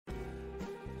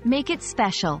Make it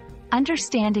special.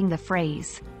 Understanding the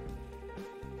phrase.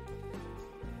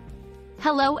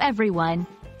 Hello everyone.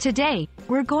 Today,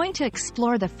 we're going to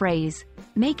explore the phrase,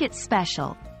 make it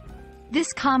special.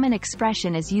 This common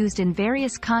expression is used in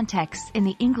various contexts in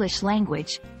the English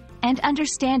language, and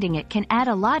understanding it can add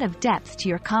a lot of depth to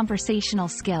your conversational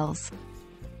skills.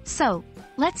 So,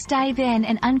 let's dive in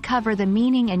and uncover the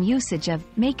meaning and usage of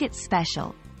make it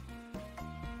special.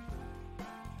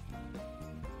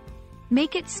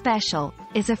 Make it special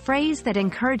is a phrase that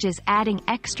encourages adding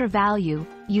extra value,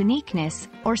 uniqueness,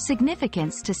 or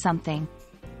significance to something.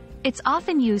 It's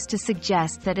often used to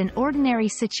suggest that an ordinary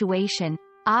situation,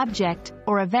 object,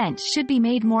 or event should be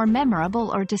made more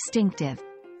memorable or distinctive.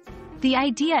 The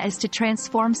idea is to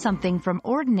transform something from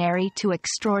ordinary to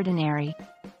extraordinary.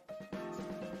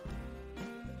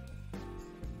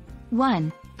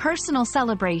 1. Personal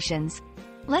celebrations.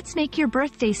 Let's make your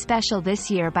birthday special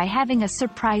this year by having a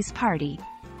surprise party.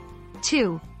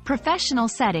 2. Professional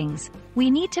settings. We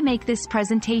need to make this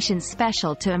presentation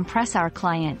special to impress our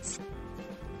clients.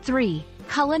 3.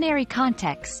 Culinary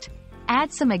context.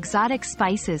 Add some exotic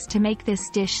spices to make this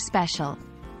dish special.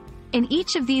 In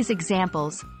each of these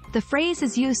examples, the phrase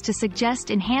is used to suggest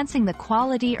enhancing the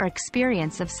quality or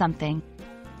experience of something.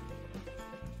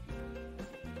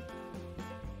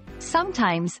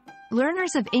 Sometimes,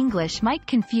 learners of English might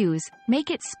confuse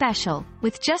make it special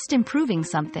with just improving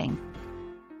something.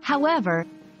 However,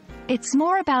 it's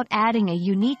more about adding a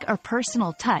unique or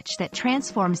personal touch that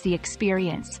transforms the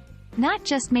experience, not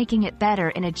just making it better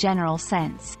in a general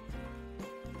sense.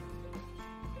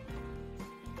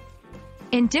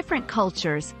 In different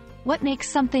cultures, what makes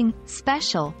something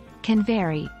special can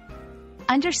vary.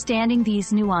 Understanding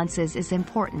these nuances is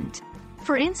important.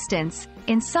 For instance,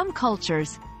 in some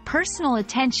cultures, personal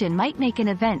attention might make an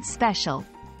event special,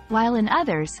 while in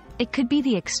others, it could be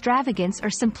the extravagance or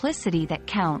simplicity that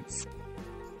counts.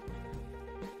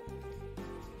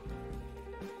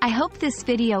 I hope this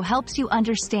video helps you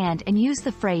understand and use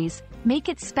the phrase, make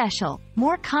it special,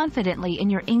 more confidently in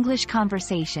your English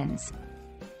conversations.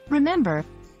 Remember,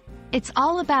 it's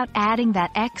all about adding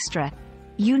that extra,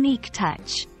 unique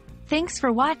touch. Thanks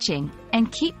for watching,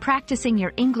 and keep practicing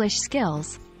your English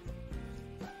skills.